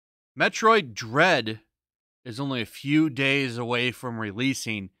Metroid Dread is only a few days away from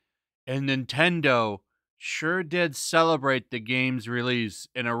releasing, and Nintendo sure did celebrate the game's release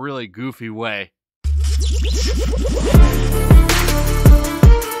in a really goofy way.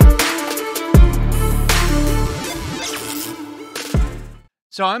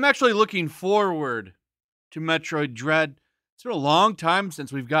 So I'm actually looking forward to Metroid Dread. It's been a long time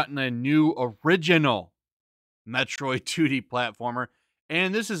since we've gotten a new original Metroid 2D platformer.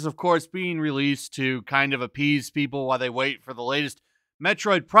 And this is, of course, being released to kind of appease people while they wait for the latest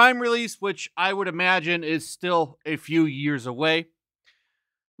Metroid Prime release, which I would imagine is still a few years away.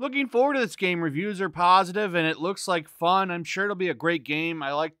 Looking forward to this game. Reviews are positive, and it looks like fun. I'm sure it'll be a great game.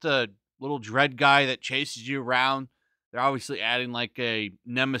 I like the little Dread guy that chases you around. They're obviously adding like a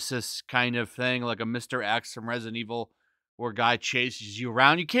nemesis kind of thing, like a Mr. X from Resident Evil, where a guy chases you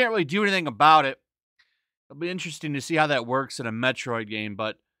around. You can't really do anything about it. It'll be interesting to see how that works in a Metroid game,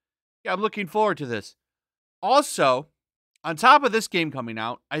 but yeah, I'm looking forward to this. Also, on top of this game coming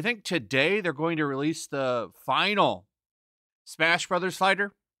out, I think today they're going to release the final Smash Brothers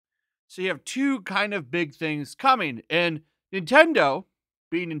fighter. So you have two kind of big things coming, and Nintendo,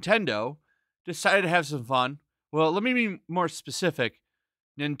 being Nintendo, decided to have some fun. Well, let me be more specific.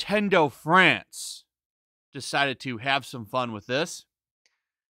 Nintendo France decided to have some fun with this.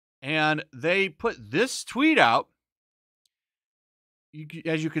 And they put this tweet out.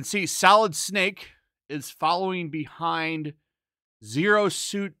 As you can see, Solid Snake is following behind Zero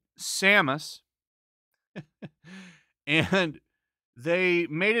Suit Samus. And they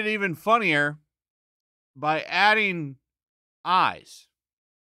made it even funnier by adding eyes.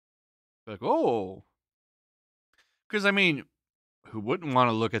 Like, oh. Because, I mean, who wouldn't want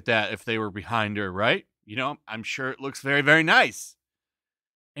to look at that if they were behind her, right? You know, I'm sure it looks very, very nice.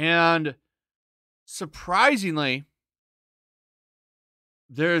 And surprisingly,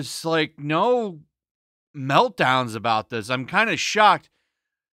 there's like no meltdowns about this. I'm kind of shocked.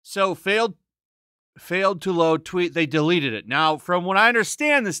 So failed to load tweet. They deleted it. Now, from what I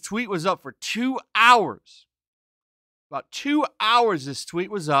understand, this tweet was up for 2 hours. About 2 hours this tweet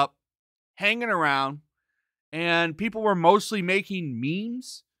was up, hanging around. And people were mostly making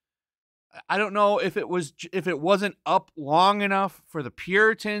memes. I don't know if it wasn't up long enough for the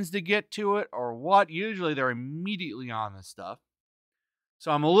Puritans to get to it or what. Usually they're immediately on this stuff.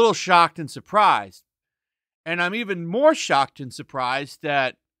 So I'm a little shocked and surprised. And I'm even more shocked and surprised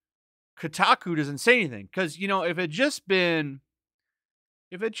that Kotaku doesn't say anything. Because, you know, if it just been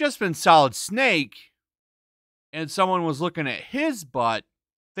Solid Snake and someone was looking at his butt,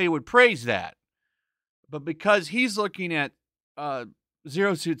 they would praise that. But because he's looking at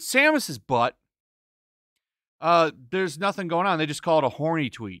Zero Suit Samus's butt, there's nothing going on. They just call it a horny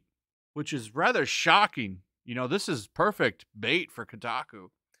tweet, which is rather shocking. You know, this is perfect bait for Kotaku.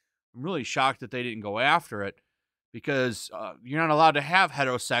 I'm really shocked that they didn't go after it because you're not allowed to have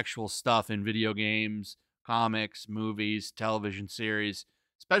heterosexual stuff in video games, comics, movies, television series,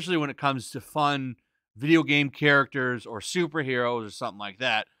 especially when it comes to fun video game characters or superheroes or something like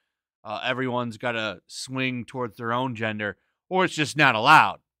that. Everyone's got to swing towards their own gender, or it's just not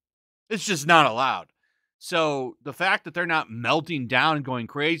allowed. It's just not allowed. So the fact that they're not melting down and going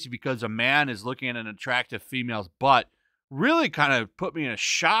crazy because a man is looking at an attractive female's butt really kind of put me in a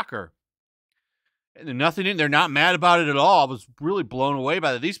shocker. And they're not mad about it at all. I was really blown away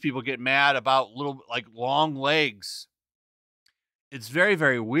by that. These people get mad about little, like, long legs. It's very,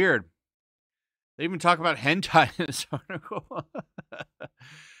 very weird. They even talk about hentai in this article.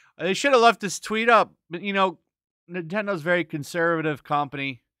 They should have left this tweet up. But, you know, Nintendo's a very conservative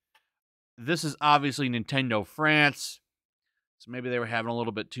company. This is obviously Nintendo France. So maybe they were having a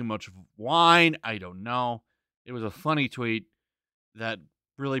little bit too much wine. I don't know. It was a funny tweet that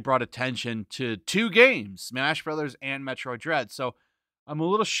really brought attention to two games, Smash Brothers and Metroid Dread. So I'm a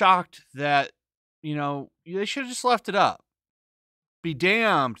little shocked that, you know, they should have just left it up. Be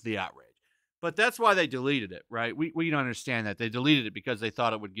damned the outrage. But that's why they deleted it, right? We don't understand that. They deleted it because they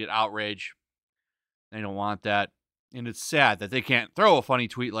thought it would get outrage. They don't want that. And it's sad that they can't throw a funny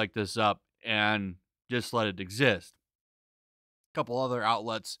tweet like this up and just let it exist. A couple other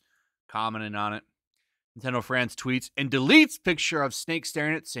outlets commenting on it. Nintendo France tweets and deletes picture of Snake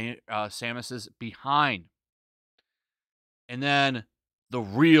staring at Samus's behind. And then the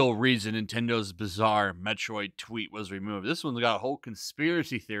real reason Nintendo's bizarre Metroid tweet was removed. This one's got a whole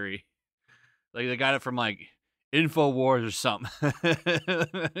conspiracy theory. Like, they got it from, like, InfoWars or something.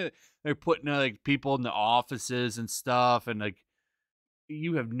 They're putting, like, people in the offices and stuff, and, like,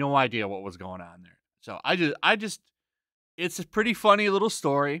 you have no idea what was going on there. So, it's a pretty funny little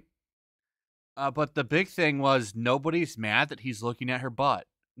story. But the big thing was nobody's mad that he's looking at her butt.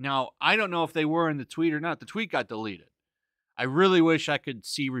 Now, I don't know if they were in the tweet or not. The tweet got deleted. I really wish I could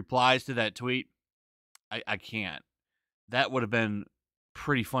see replies to that tweet. I can't. That would have been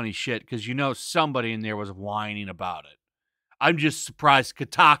pretty funny shit because you know somebody in there was whining about it. I'm just surprised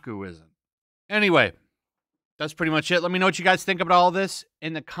Kotaku isn't. Anyway, that's pretty much it. Let me know what you guys think about all this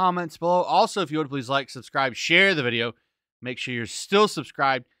in the comments below. Also, if you would please like, subscribe, share the video. Make sure you're still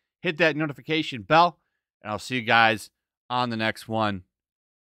subscribed. Hit that notification bell. And I'll see you guys on the next one.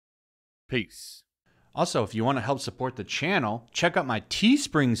 Peace. Also, if you want to help support the channel, check out my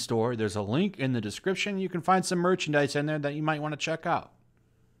Teespring store. There's a link in the description. You can find some merchandise in there that you might want to check out.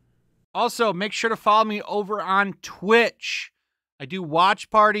 Also, make sure to follow me over on Twitch. I do watch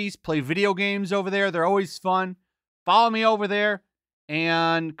parties, play video games over there. They're always fun. Follow me over there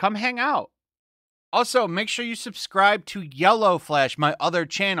and come hang out. Also, make sure you subscribe to YellowFlash, my other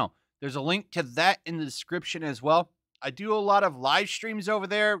channel. There's a link to that in the description as well. I do a lot of live streams over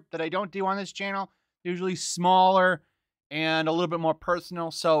there that I don't do on this channel. Usually smaller and a little bit more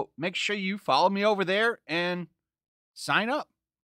personal. So make sure you follow me over there and sign up.